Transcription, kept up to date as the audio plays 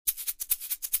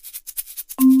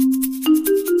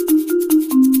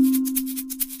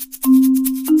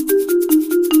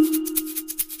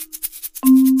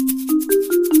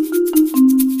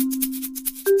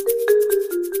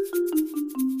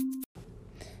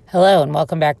Hello and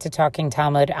welcome back to Talking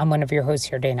Talmud. I'm one of your hosts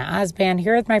here, Dana Osband,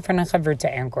 here with my friend and chavruta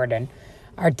Aaron Gordon.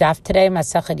 Our daf today,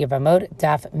 Masachet Yevamot,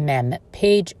 daf Mem,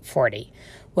 page 40.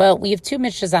 Well, we have two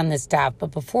mishnahs on this daf,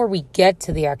 but before we get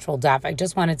to the actual daf, I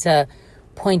just wanted to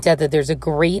point out that there's a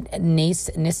great Nes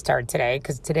Nistar today,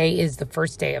 because today is the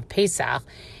first day of Pesach,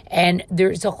 and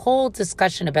there's a whole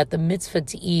discussion about the mitzvah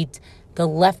to eat the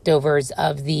leftovers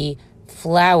of the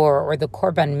flour or the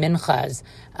korban minchas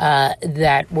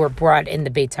that were brought in the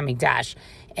Beit HaMikdash.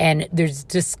 And there's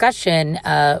discussion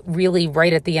really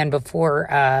right at the end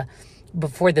before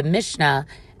the Mishnah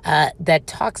that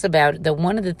talks about that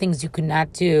one of the things you could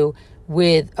not do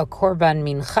with a korban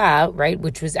mincha, right,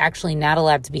 which was actually not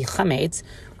allowed to be chametz,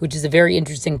 which is a very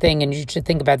interesting thing, and you should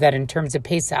think about that in terms of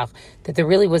Pesach, that there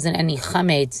really wasn't any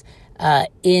chametz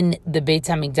in the Beit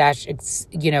HaMikdash. It's,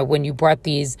 when you brought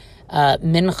these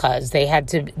minchas, they had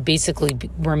to basically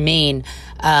remain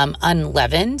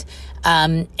unleavened.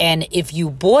 And if you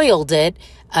boiled it,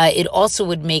 it also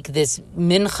would make this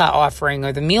mincha offering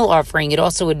or the meal offering, it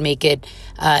also would make it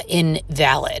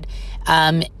invalid.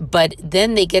 But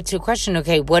then they get to a question,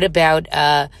 okay, what about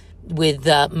with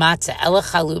matzah?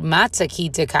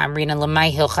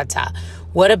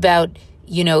 What about,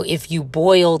 if you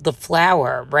boil the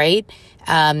flour, right?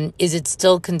 Is it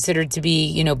still considered to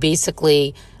be,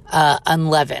 basically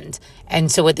unleavened?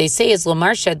 And so what they say is,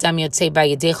 Lomar shadam yotzei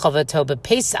ba'yedei chavato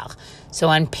b'Pesach. So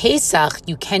on Pesach,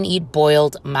 you can eat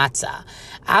boiled matzah.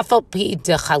 Afal pi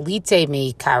dechalite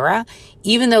meikara,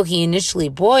 even though he initially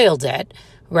boiled it,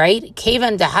 right?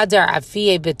 Kevan dehadar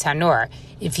afiyeh b'tanor.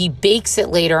 If he bakes it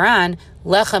later on,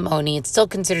 lechem oni, it's still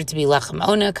considered to be lechem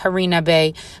ona, karina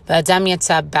be, v'adam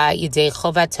yatsa ba'yedei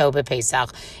chovato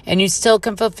b'Pesach. And you still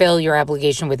can fulfill your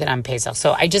obligation with it on Pesach.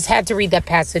 So I just had to read that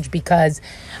passage because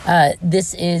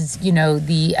this is,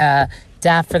 the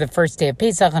daf for the first day of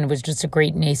Pesach, and it was just a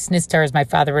great Nes Nistar, as my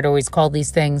father would always call these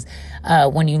things,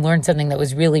 when you learned something that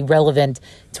was really relevant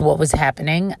to what was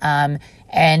happening.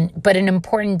 But an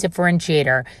important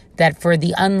differentiator that for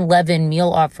the unleavened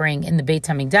meal offering in the Beit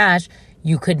HaMikdash,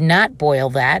 you could not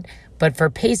boil that, but for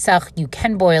Pesach, you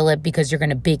can boil it because you're going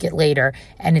to bake it later,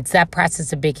 and it's that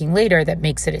process of baking later that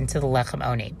makes it into the lechem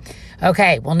oni.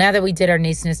 Okay, well, now that we did our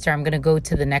Nes Nistar, I'm going to go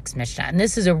to the next Mishnah, and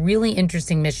this is a really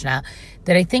interesting Mishnah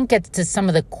that I think gets to some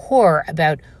of the core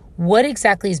about what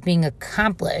exactly is being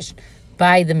accomplished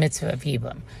by the mitzvah of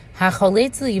Yibum.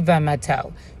 Ha-choletz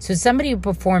li-yivamato. So somebody who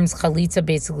performs chalitza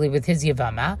basically with his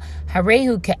yivama,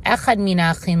 harehu ke'echad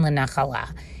mina achin l'nachala.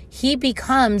 He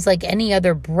becomes like any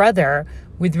other brother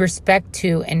with respect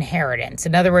to inheritance.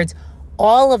 In other words,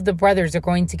 all of the brothers are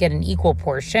going to get an equal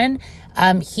portion.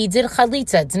 He did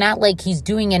chalitza. It's not like he's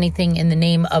doing anything in the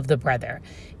name of the brother.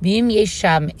 V'im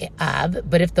yesham av,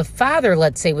 but if the father,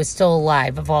 let's say, was still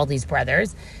alive of all these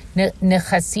brothers,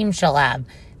 nechasim shalav,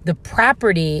 the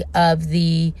property of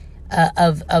the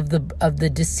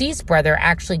deceased brother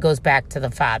actually goes back to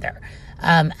the father.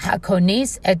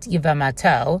 Hakones et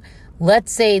yivamato.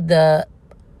 Let's say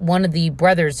one of the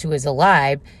brothers who is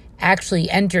alive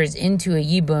actually enters into a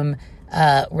yibum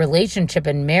relationship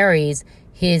and marries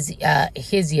his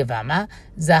yivama.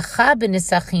 Zacha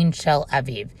b'nisachin shel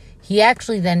aviv. He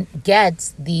actually then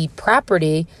gets the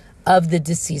property of the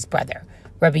deceased brother.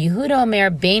 Rabbi Yehuda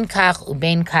Omer bein kach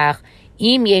ubein kach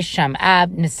im yesham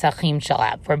ab nisachim shel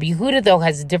ab. Rabbi Yehuda, though,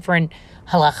 has a different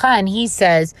halacha, and he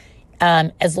says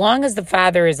as long as the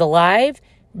father is alive,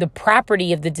 the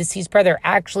property of the deceased brother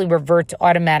actually reverts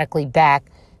automatically back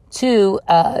to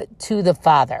the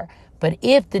father. But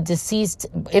if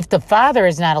the father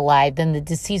is not alive, then the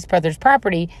deceased brother's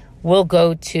property will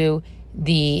go to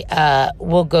the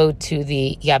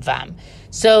yavam.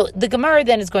 So the Gemara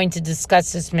then is going to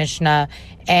discuss this Mishnah,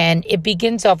 and it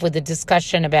begins off with a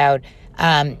discussion about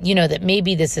that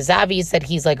maybe this is obvious that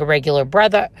he's like a regular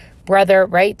brother,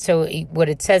 right? So what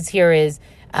it says here is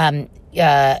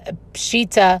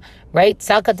pshita, right?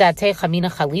 Salkadate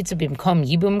chamina chalitza bimkom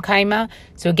yibum kaima.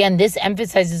 So again, this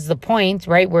emphasizes the point,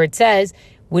 right, where it says,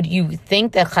 would you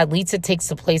think that chalitza takes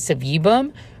the place of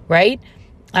yibum, right?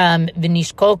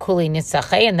 V'nishkol kuli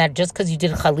nisache, and that just because you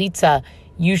did chalitza,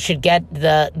 you should get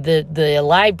the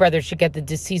alive brother should get the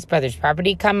deceased brother's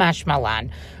property. Kamash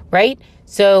malan, right?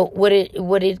 So what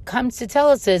it comes to tell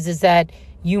us is that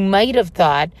you might have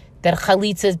thought that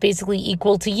chalitza is basically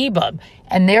equal to yibum,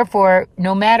 and therefore,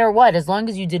 no matter what, as long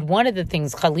as you did one of the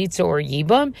things, chalitza or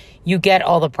yibum, you get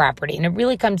all the property. And it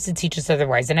really comes to teach us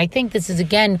otherwise. And I think this is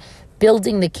again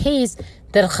building the case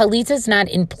that chalitza is not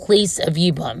in place of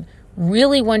yibum.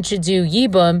 Really, once you do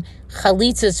yibum,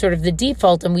 chalitza is sort of the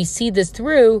default, and we see this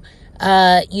through,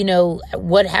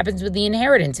 what happens with the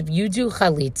inheritance. If you do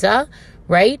chalitza,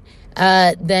 right,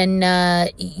 then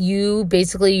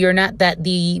you're not, that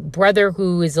the brother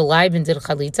who is alive and did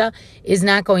chalitza is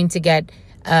not going to get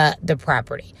the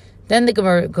property. Then the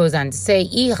Gemara goes on to say,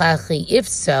 if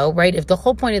so, right, if the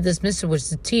whole point of this mitzvah was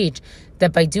to teach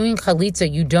that by doing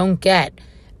chalitza you don't get,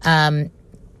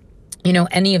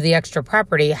 any of the extra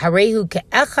property, harehu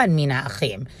ke'echad mina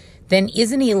achim, then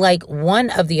isn't he like one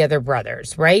of the other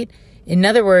brothers, right? In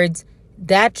other words,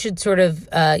 that should sort of,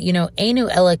 einu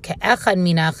ela ke'echad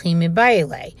mina achim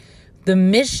mibayile. The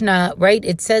Mishnah, right,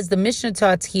 it says the Mishnah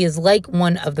taught he is like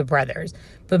one of the brothers,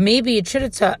 but maybe it should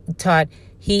have taught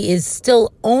he is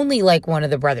still only like one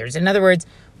of the brothers. In other words,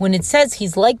 when it says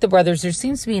he's like the brothers, there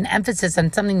seems to be an emphasis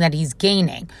on something that he's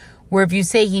gaining. Where if you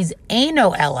say he's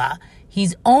eino ella,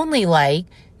 he's only like,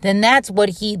 then that's what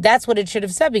it should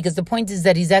have said, because the point is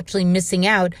that he's actually missing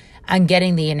out on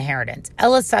getting the inheritance.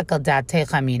 Ella sakal date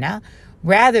chamina.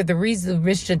 Rather, the reason the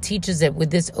Mishnah teaches it with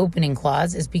this opening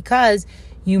clause is because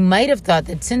you might have thought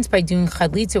that since by doing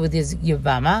chalitza with his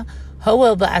yavama,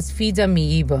 hoel ba'asfida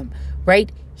miyibum,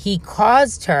 right? He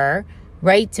caused her,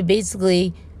 right, to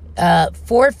basically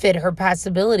forfeit her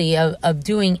possibility of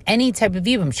doing any type of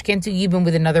yibum. She can't do yibum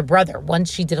with another brother.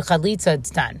 Once she did chalitza, it's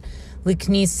done.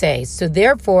 Liknise. So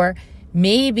therefore,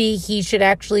 maybe he should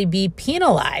actually be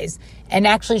penalized and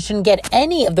actually shouldn't get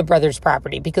any of the brother's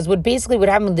property, because what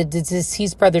happened with the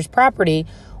deceased brother's property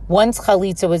once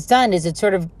chalitza was done is it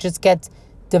sort of just gets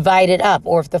divided up.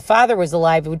 Or if the father was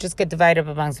alive, it would just get divided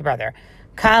up amongst the brother.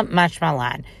 Kam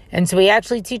mashmalan. And so he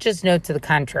actually teaches note to the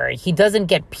contrary. He doesn't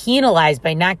get penalized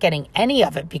by not getting any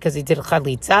of it because he did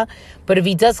chalitza. But if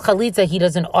he does chalitza, he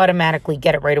doesn't automatically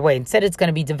get it right away. Instead, it's going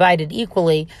to be divided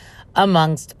equally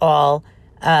amongst all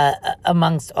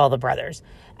the brothers.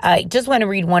 I just want to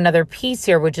read one other piece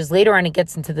here, which is later on it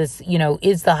gets into this,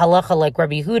 is the halacha like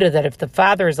Rabbi Yehuda, that if the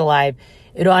father is alive,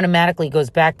 it automatically goes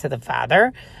back to the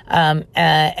father.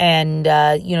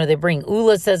 They bring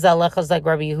Ula says halachas like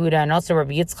Rabbi Yehuda, and also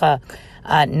Rabbi Yitzchak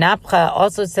Napcha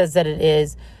also says that it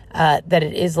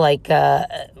is like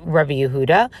Rabbi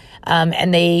Yehuda.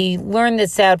 And they learn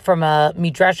this out from a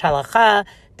Midrash halacha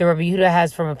that Rabbi Yehuda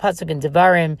has from a pasuk in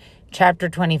Devarim, chapter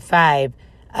 25,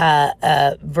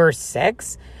 verse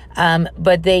 6.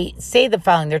 But they say the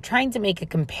following. They're trying to make a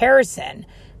comparison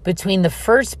between the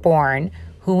firstborn,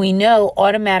 who we know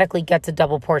automatically gets a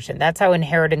double portion. That's how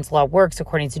inheritance law works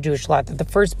according to Jewish law, that the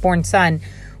firstborn son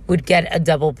would get a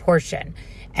double portion.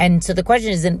 And so the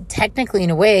question is, technically,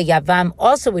 in a way, Yavam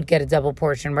also would get a double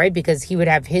portion, right? Because he would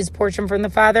have his portion from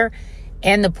the father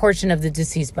and the portion of the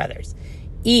deceased brothers.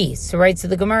 So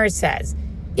the Gemara says,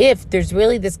 if there's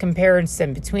really this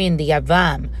comparison between the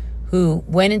Yavam, who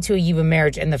went into a Yibum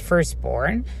marriage, and the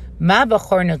firstborn, Ma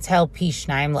b'chor notel pi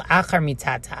shnayim la'achar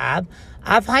mitat ha'av,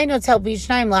 av hai notel pi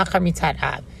shnayim la'achar mitat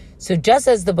ha'av. So just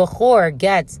as the b'chor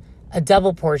gets a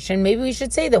double portion, maybe we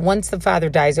should say that once the father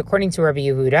dies, according to Rabbi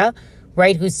Yehuda,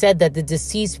 right, who said that the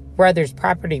deceased brother's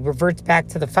property reverts back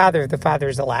to the father if the father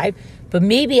is alive, but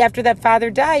maybe after that father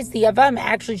dies, the Yavam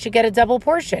actually should get a double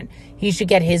portion. He should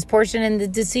get his portion and the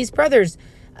deceased brother's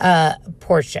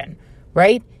portion,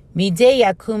 right? Midei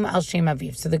yakum al shem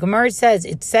aviv. So the Gemara says,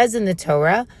 it says in the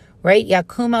Torah, right,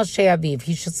 yakum al shem aviv,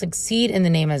 he shall succeed in the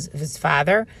name of his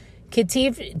father.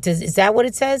 Ketiv, is that what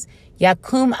it says?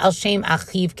 Yakum al shem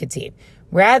achiv ketiv.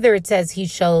 Rather, it says he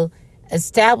shall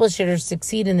establish it or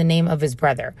succeed in the name of his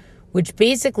brother, which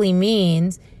basically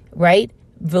means, right,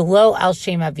 velo al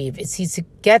shem aviv, is he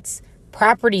gets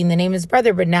property in the name of his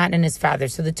brother, but not in his father.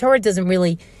 So the Torah doesn't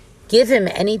really give him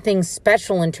anything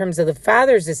special in terms of the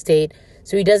father's estate,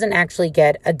 so he doesn't actually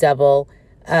get a double,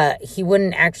 he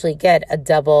wouldn't actually get a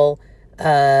double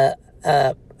a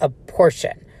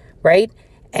portion, right?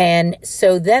 And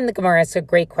so then the Gemara asks a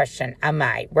great question,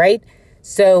 Amai, right?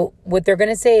 So what they're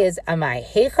going to say is, Amai,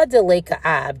 Heicha deleka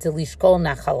ab delishkol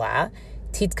nachala,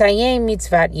 titkayem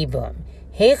mitzvat ibum.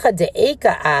 Heicha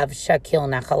deeka ab shakil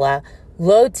nachala,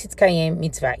 lo titkayem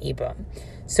mitzvat ibum.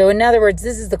 So in other words,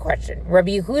 this is the question.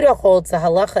 Rabbi Yehuda holds the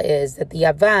halacha is that the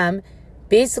Yavam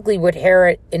basically would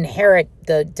inherit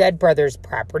the dead brother's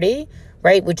property,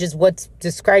 right? Which is what's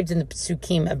described in the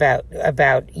Pesukim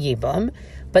about Yibum.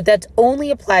 But that only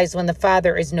applies when the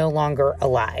father is no longer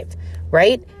alive,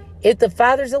 right? If the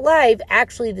father's alive,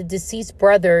 actually the deceased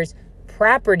brother's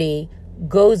property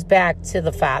goes back to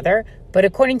the father. But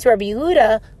according to Rabbi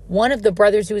Yehuda, one of the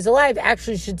brothers who is alive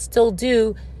actually should still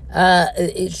do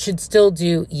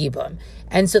Yibum.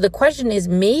 And so the question is,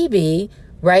 maybe,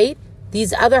 right,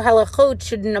 these other halachot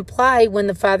shouldn't apply when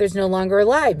the father's no longer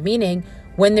alive, meaning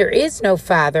when there is no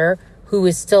father who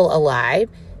is still alive,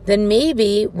 then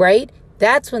maybe, right,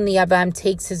 that's when the Avam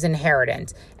takes his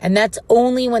inheritance. And that's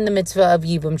only when the mitzvah of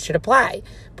Yibum should apply.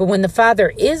 But when the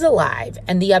father is alive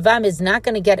and the Avam is not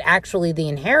going to get actually the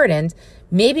inheritance,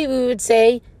 maybe we would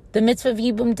say the mitzvah of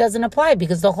Yibum doesn't apply,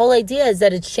 because the whole idea is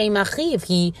that it's Shem Achiv.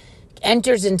 He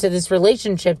enters into this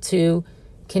relationship to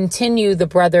continue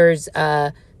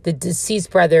the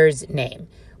deceased brother's name,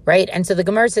 right? And so the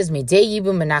Gemara says, Midei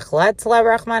Yibum Menachlat La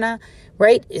Rachmana,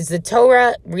 right? Is the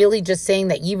Torah really just saying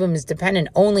that Yibum is dependent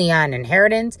only on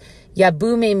inheritance?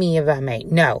 Yabume mi Yavame.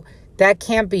 No, that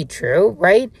can't be true,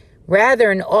 right?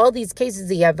 Rather, in all these cases,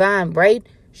 the Yavam, right,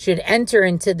 should enter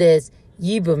into this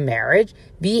Yibum marriage.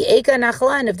 Be Eka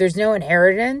Nachla, and if there's no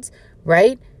inheritance,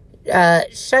 right? And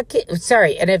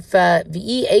if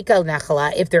V'i Eka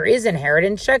Nachla, if there is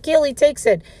inheritance, Shakil, he takes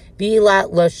it.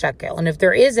 V'ila lo Shakil. And if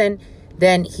there isn't,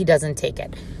 then he doesn't take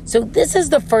it. So this is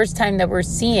the first time that we're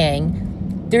seeing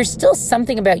there's still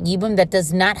something about Yibum that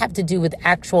does not have to do with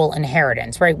actual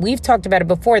inheritance, right? We've talked about it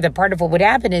before, that part of what would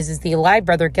happen is the alive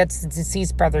brother gets the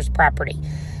deceased brother's property.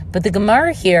 But the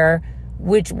Gemara here,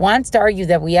 which wants to argue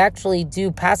that we actually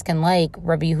do paskin like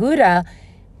Rabbi Yehuda,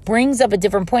 brings up a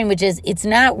different point, which is it's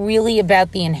not really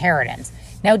about the inheritance.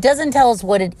 Now, it doesn't tell us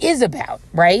what it is about,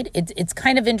 right? It's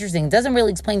kind of interesting. It doesn't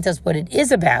really explain to us what it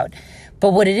is about.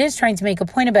 But what it is trying to make a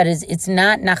point about is it's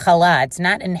not nachala, it's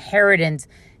not inheritance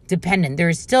dependent. There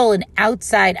is still an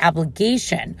outside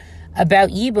obligation about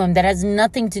Yibum that has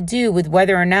nothing to do with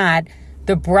whether or not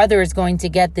the brother is going to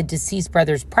get the deceased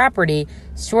brother's property,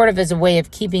 sort of as a way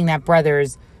of keeping that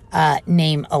brother's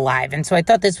name alive. And so I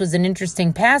thought this was an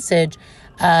interesting passage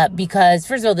because,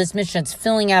 first of all, this Mishnah is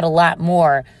filling out a lot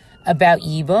more about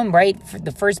Yibum, right?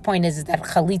 The first point is that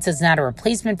Chalitza is not a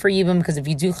replacement for Yibum, because if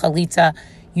you do Chalitza,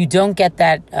 you don't get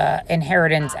that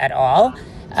inheritance at all.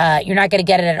 You're not going to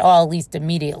get it at all, at least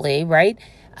immediately, right?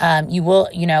 You will,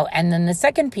 and then the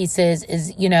second piece is,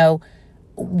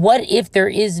 what if there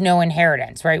is no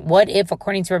inheritance, right? What if,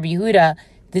 according to Rabbi Yehuda,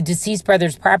 the deceased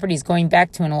brother's property is going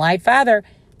back to an alive father?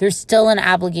 There's still an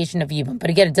obligation of Yibum. But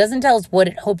again, it doesn't tell us what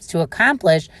it hopes to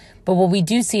accomplish, but what we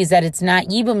do see is that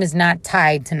Yibum is not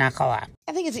tied to Nachala.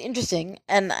 I think it's interesting,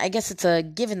 and I guess it's a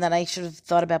given that I should have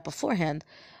thought about beforehand,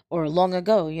 or long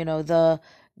ago,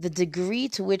 the degree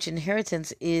to which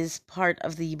inheritance is part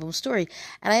of the Yibum story.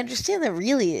 And I understand that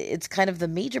really it's kind of the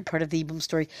major part of the Yibum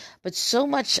story, but so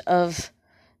much of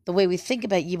the way we think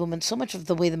about Yibum and so much of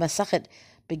the way the Masachet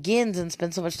begins and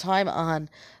spends so much time on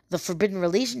the forbidden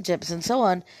relationships and so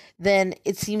on, then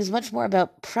it seems much more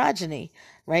about progeny,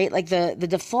 right? Like the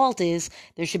default is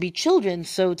there should be children,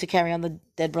 so to carry on the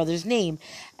dead brother's name.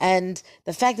 And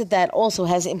the fact that that also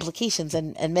has implications,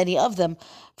 and many of them,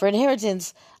 for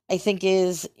inheritance, I think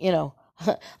is,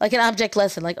 like an object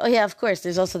lesson, like, oh yeah, of course,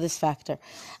 there's also this factor.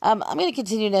 I'm going to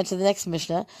continue now to the next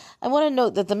Mishnah. I want to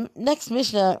note that the next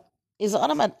Mishnah is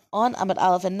on Amud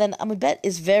Aleph, and then Amud Bet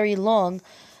is very long,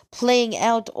 playing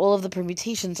out all of the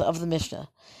permutations of the Mishnah.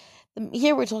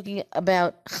 Here we're talking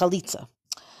about Chalitza.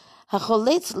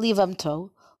 HaCholetz livamto,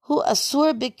 hu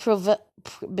asur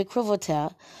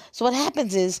bikrovotea. So what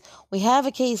happens is, we have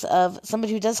a case of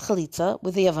somebody who does Chalitza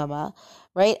with the Yavama,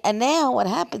 right? And now what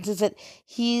happens is that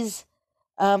it's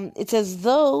as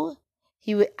though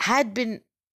he had been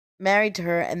married to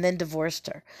her and then divorced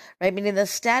her, right? Meaning the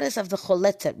status of the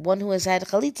choletzet, one who has had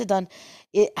chalitza done,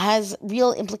 it has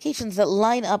real implications that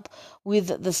line up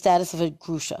with the status of a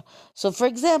grusha. So, for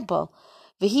example,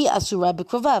 v'hi asura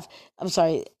b'krovav. I'm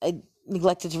sorry, I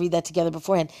neglected to read that together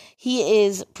beforehand. He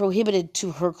is prohibited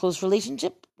to her close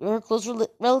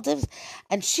relatives,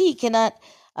 and she cannot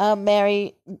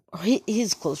marry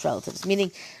his close relatives.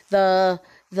 Meaning the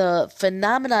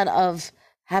phenomenon of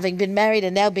having been married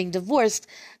and now being divorced,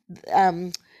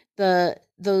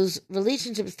 those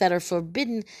relationships that are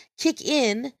forbidden kick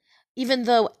in, even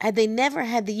though had they never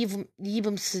had the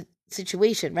Yibum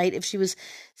situation, right? If she was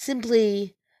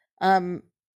simply,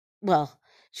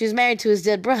 she was married to his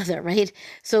dead brother, right?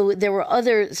 So there were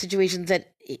other situations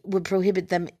that would prohibit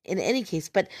them in any case,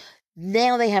 but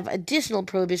now they have additional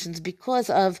prohibitions because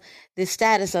of the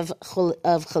status of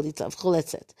chalitza, of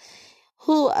choletzet.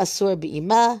 Hu asur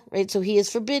bi'ima, right? So he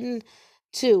is forbidden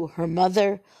to her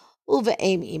mother,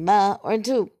 uve'em ima, or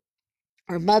to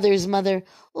her mother's mother,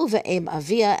 uve'em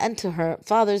avia, and to her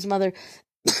father's mother,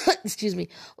 excuse me,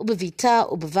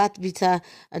 ubevita, ubevat vita,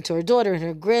 and to her daughter and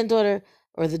her granddaughter,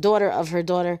 or the daughter of her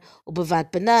daughter,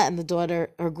 ubevat bana, and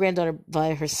her granddaughter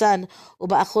by her son,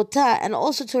 ubeachota, and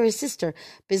also to her sister,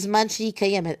 bisman shi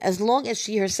kayemet, as long as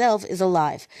she herself is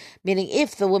alive. Meaning,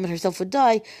 if the woman herself would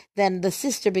die, then the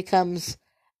sister becomes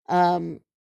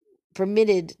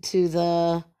permitted to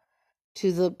the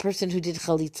person who did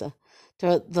chalitza,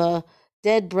 to the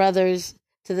dead brother's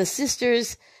to the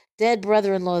sister's dead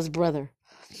brother-in-law's brother.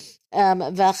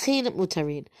 V'achin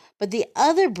mutarin. But the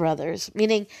other brothers,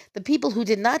 meaning the people who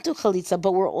did not do chalitza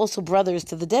but were also brothers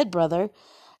to the dead brother,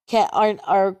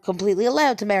 are completely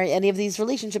allowed to marry any of these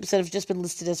relationships that have just been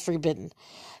listed as forbidden.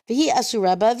 V'hi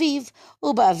asura ba'aviv,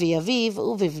 u'ba'avi aviv,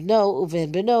 u'vivno,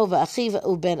 u'ven beno, v'achiv,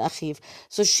 u'ben achiv.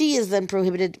 So she is then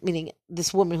prohibited, meaning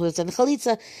this woman who has done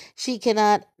chalitza, she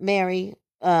cannot marry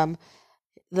the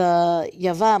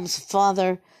Yavam's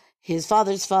father, his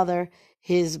father's father,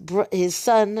 his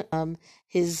son,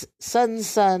 his son's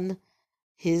son,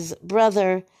 his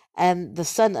brother, and the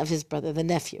son of his brother, the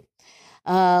nephew.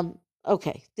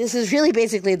 Okay, this is really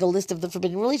basically the list of the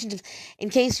forbidden relationships. In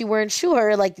case you weren't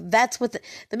sure, like that's what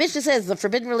the Mishnah says, the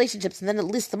forbidden relationships, and then it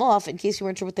lists them off in case you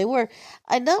weren't sure what they were.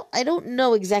 I don't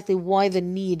know exactly why the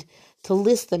need to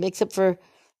list them, except for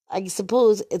I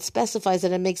suppose it specifies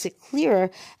it and makes it clearer,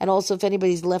 and also if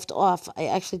anybody's left off. I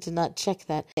actually did not check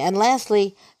that. And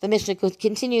lastly, the Mishnah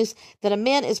continues that a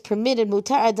man is permitted,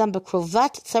 mutar adam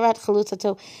b'krovat tzarat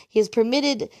chalutzato, he is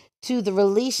permitted to the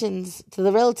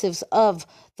relatives of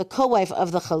the co-wife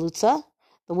of the chalutza,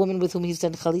 the woman with whom he's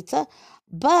done chalitza,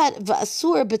 but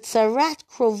v'asur b'tzarat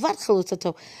krovat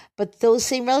chalutzato, but those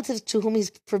same relatives to whom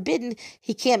he's forbidden,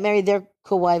 he can't marry their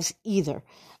co-wives either.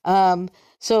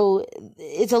 So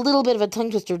it's a little bit of a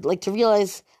tongue twister, like to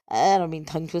realize, I don't mean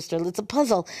tongue twister, it's a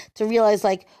puzzle to realize,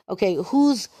 like, okay,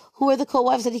 who are the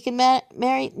co-wives that he can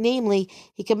marry? Namely,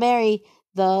 he can marry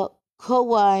the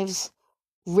co-wives'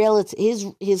 relatives,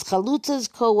 his chalutza's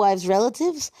co-wives'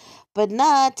 relatives, but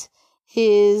not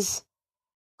his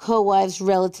co-wives'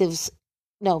 relatives,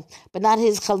 but not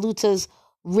his chalutza's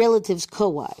relatives'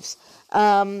 co-wives.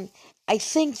 I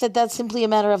think that's simply a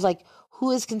matter of, like,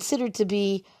 who is considered to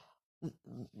be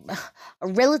a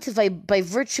relative by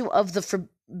virtue of the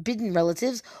forbidden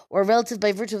relatives, or a relative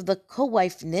by virtue of the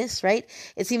co-wifeness, right?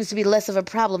 It seems to be less of a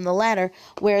problem, the latter,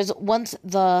 whereas once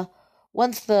the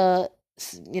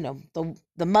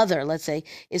mother, let's say,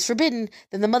 is forbidden,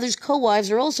 then the mother's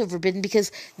co-wives are also forbidden,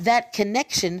 because that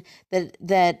connection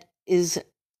that is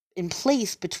in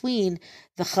place between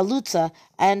the chalutza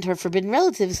and her forbidden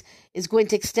relatives is going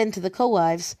to extend to the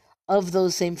co-wives of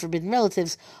those same forbidden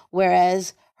relatives,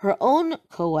 whereas her own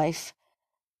co-wife,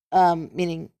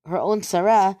 meaning her own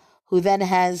Sarah, who then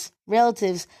has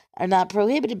relatives, are not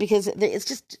prohibited because it's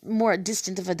just more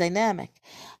distant of a dynamic.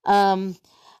 And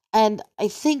I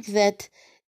think that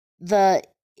the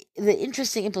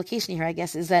interesting implication here, I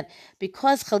guess, is that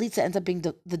because chalitza ends up being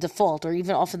the default, or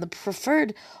even often the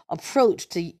preferred approach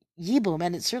to yibum,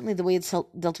 and it's certainly the way it's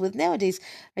dealt with nowadays,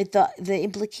 right? The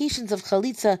implications of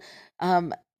chalitza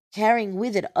carrying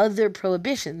with it other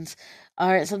prohibitions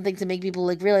are something to make people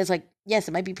realize, yes,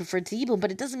 it might be preferred to yibum,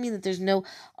 but it doesn't mean that there's no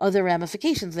other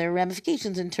ramifications. There are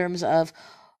ramifications in terms of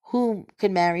whom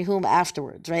can marry whom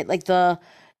afterwards, right? Like the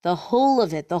whole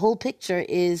of it, the whole picture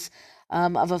is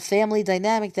of a family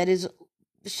dynamic that is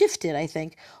shifted, I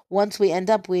think, once we end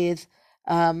up with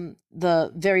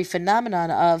the very phenomenon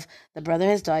of the brother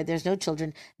has died, there's no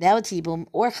children, now it's yibum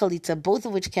or chalitza, both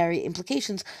of which carry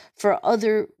implications for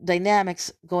other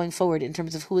dynamics going forward in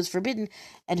terms of who is forbidden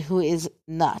and who is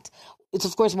not. It's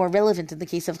of course more relevant in the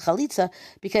case of chalitza,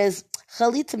 because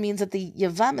chalitza means that the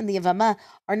yavam and the yavama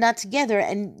are not together,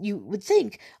 and you would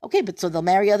think, okay, but so they'll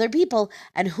marry other people,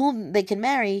 and whom they can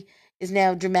marry is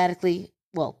now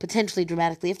potentially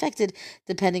dramatically affected,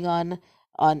 depending on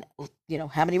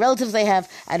how many relatives they have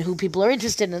and who people are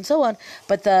interested in and so on.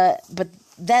 But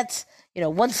that's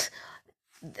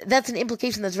that's an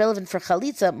implication that's relevant for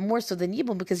chalitza more so than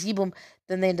yibum, because yibum,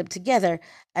 then they end up together,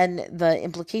 and the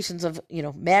implications of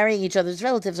marrying each other's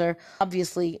relatives are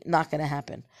obviously not going to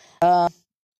happen.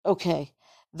 Okay,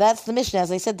 that's the Mishnah.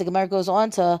 As I said, the Gemara goes on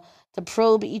to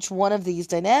probe each one of these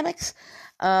dynamics,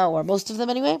 or most of them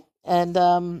anyway,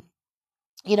 and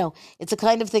it's a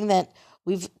kind of thing that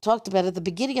we've talked about at the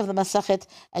beginning of the Masachet,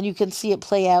 and you can see it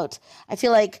play out. I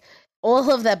feel like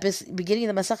all of that beginning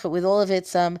of the Masachet, with all of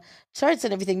its charts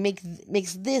and everything,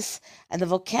 makes this, and the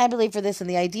vocabulary for this, and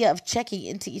the idea of checking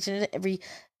into each and every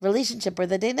relationship or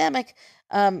the dynamic,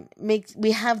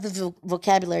 we have the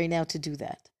vocabulary now to do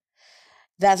that.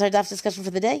 That's our DAF discussion for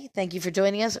the day. Thank you for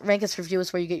joining us. Rank us, review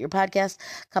us where you get your podcast.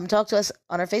 Come talk to us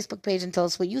on our Facebook page and tell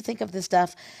us what you think of this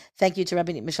stuff. Thank you to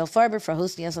Rabbi Michelle Farber for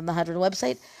hosting us on the Hadron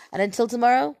website. And until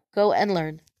tomorrow, go and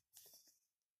learn.